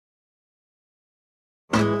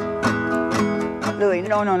Louis,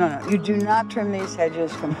 no, no, no, no. You do not trim these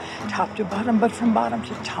hedges from top to bottom, but from bottom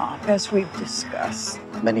to top, as we've discussed.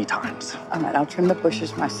 Many times. All right, I'll trim the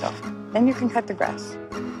bushes myself. Then you can cut the grass.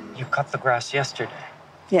 You cut the grass yesterday.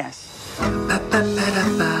 Yes.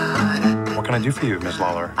 What can I do for you, Ms.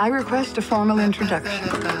 Lawler? I request a formal introduction.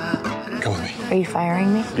 Come with me. Are you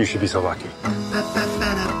firing me? You should be so lucky.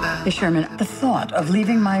 Miss Sherman, the thought of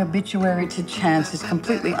leaving my obituary to chance is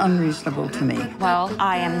completely unreasonable to me. Well,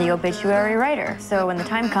 I am the obituary writer, so when the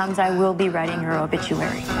time comes, I will be writing her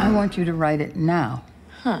obituary. I want you to write it now.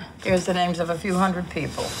 Here's the names of a few hundred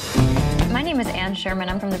people. My name is Anne Sherman.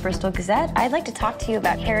 I'm from the Bristol Gazette. I'd like to talk to you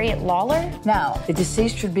about Harriet Lawler. Now, the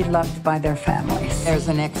deceased should be loved by their families. There's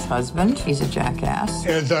an ex-husband. He's a jackass.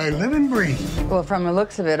 As I live and breathe. Well, from the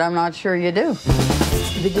looks of it, I'm not sure you do.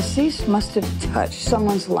 The deceased must have touched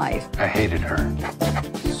someone's life. I hated her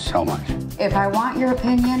so much. If I want your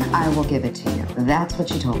opinion, I will give it to you. That's what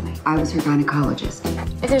she told me. I was her gynecologist.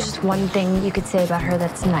 If there's just one thing you could say about her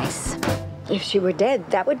that's nice. If she were dead,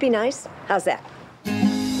 that would be nice. How's that?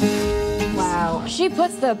 Wow. She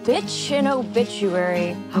puts the bitch in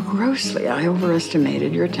obituary. How grossly I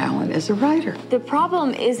overestimated your talent as a writer. The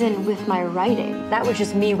problem isn't with my writing. That was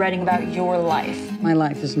just me writing about your life. My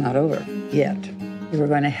life is not over yet. You are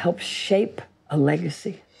going to help shape a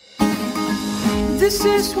legacy. We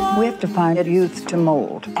have to find a youth to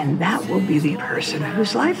mold, and that will be the person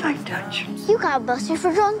whose life I touch. You got busted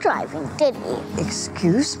for drunk driving, didn't you?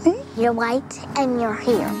 Excuse me? You're white and you're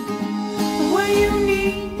here.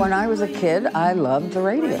 When I was a kid, I loved the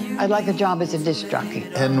radio. I'd like a job as a disc jockey.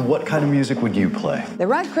 And what kind of music would you play? The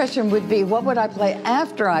right question would be, what would I play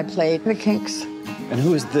after I played the Kinks? And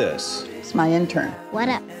who is this? It's my intern. What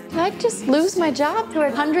up? Can I just lose my job to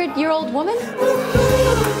a 100-year-old woman?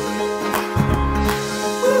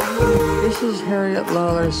 This is Harriet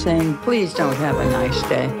Lawler saying, please don't have a nice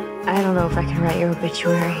day. I don't know if I can write your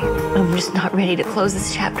obituary. I'm just not ready to close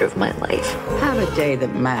this chapter of my life. Have a day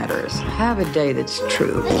that matters. Have a day that's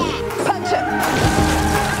true. Punch it!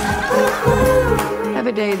 Have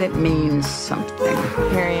a day that means something.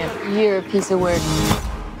 Harriet, you're a piece of work.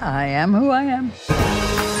 I am who I am.